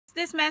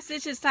This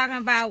message is talking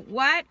about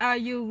what are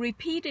you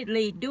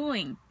repeatedly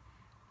doing.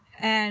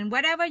 And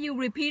whatever you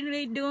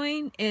repeatedly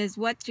doing is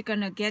what you're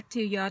going to get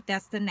to your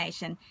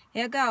destination.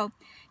 Here you go.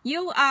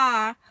 You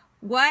are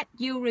what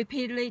you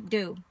repeatedly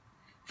do.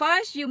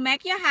 First, you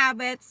make your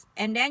habits,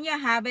 and then your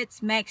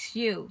habits makes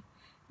you.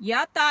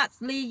 Your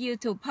thoughts lead you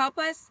to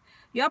purpose.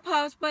 Your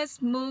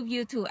purpose move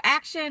you to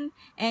action,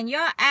 and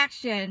your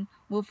action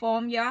will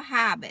form your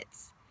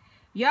habits.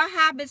 Your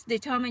habits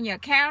determine your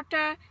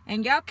character,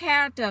 and your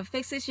character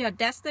fixes your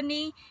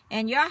destiny,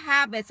 and your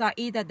habits are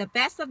either the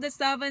best of the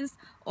servants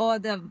or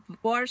the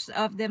worst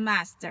of the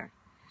master.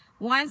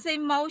 Once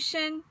in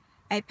motion,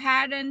 a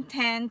pattern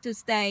tends to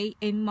stay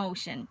in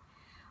motion.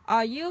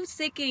 Are you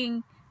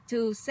seeking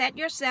to set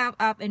yourself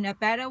up in a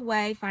better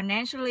way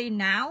financially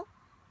now,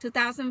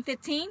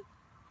 2015?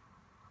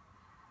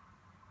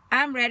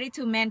 I'm ready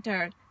to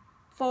mentor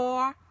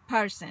four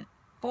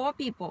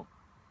people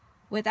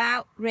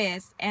without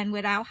risk and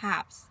without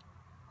hops.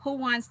 Who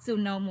wants to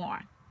know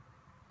more?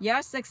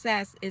 Your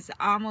success is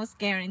almost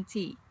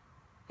guaranteed.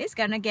 It's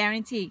gonna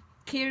guarantee.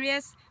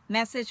 Curious?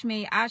 Message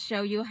me. I'll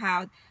show you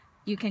how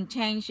you can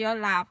change your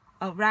life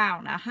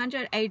around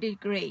 180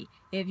 degrees.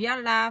 If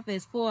your life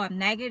is full of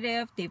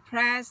negative,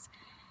 depressed,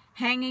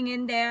 hanging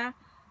in there,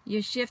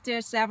 you shift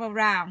yourself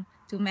around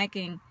to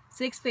making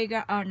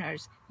six-figure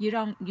earners. You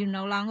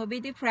no longer be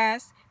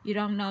depressed. You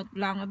don't no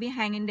longer be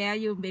hanging there.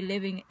 You'll be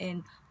living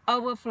in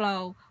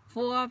overflow,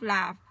 full of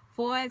life,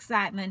 full of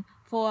excitement,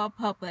 full of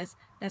purpose.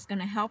 That's going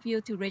to help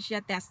you to reach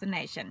your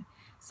destination.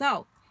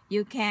 So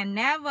you can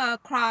never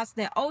cross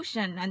the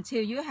ocean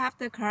until you have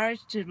the courage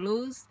to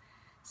lose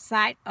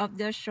sight of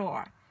the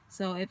shore.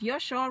 So if your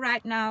shore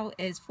right now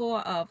is full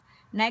of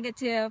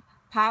negative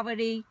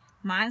poverty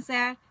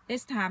mindset,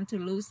 it's time to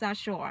lose that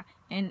shore.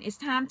 And it's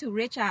time to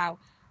reach out,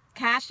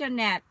 cast your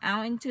net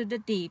out into the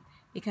deep,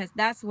 because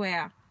that's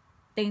where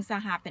things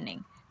are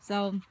happening.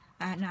 So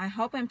and I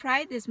hope and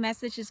pray this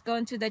message is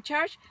going to the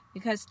church,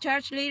 because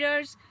church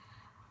leaders,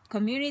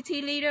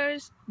 community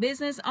leaders,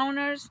 business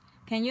owners,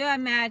 can you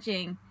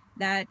imagine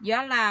that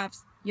your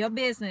lives, your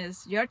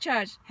business, your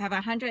church have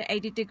a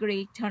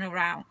 180-degree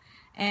turnaround?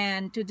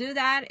 And to do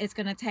that, it's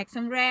going to take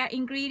some rare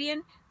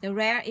ingredient. The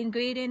rare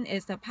ingredient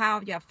is the power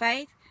of your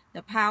faith,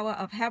 the power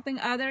of helping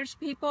others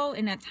people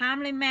in a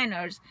timely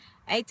manner.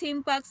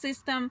 18-buck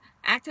system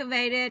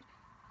activated,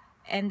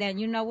 and then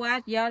you know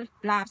what? Your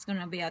life's going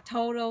to be a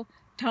total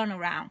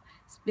turnaround,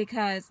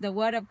 because the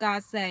word of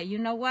God say, you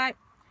know what?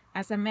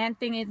 As a man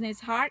think in his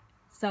heart,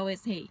 so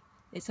is he.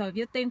 So if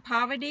you think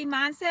poverty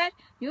mindset,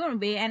 you're going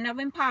to end up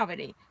in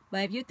poverty.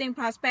 But if you think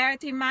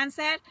prosperity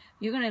mindset,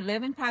 you're going to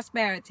live in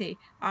prosperity.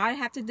 All you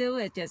have to do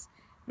is just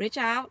reach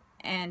out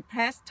and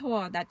press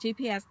toward that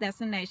GPS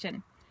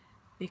destination,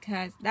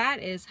 because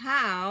that is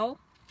how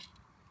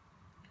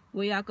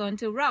we are going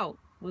to roll.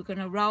 We're going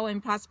to roll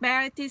in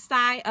prosperity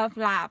side of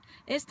life.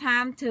 It's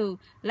time to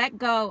let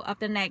go of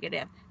the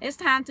negative. It's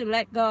time to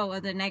let go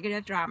of the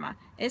negative drama.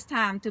 It's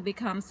time to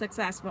become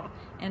successful.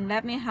 And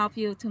let me help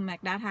you to make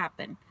that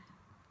happen.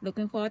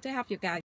 Looking forward to help you guys.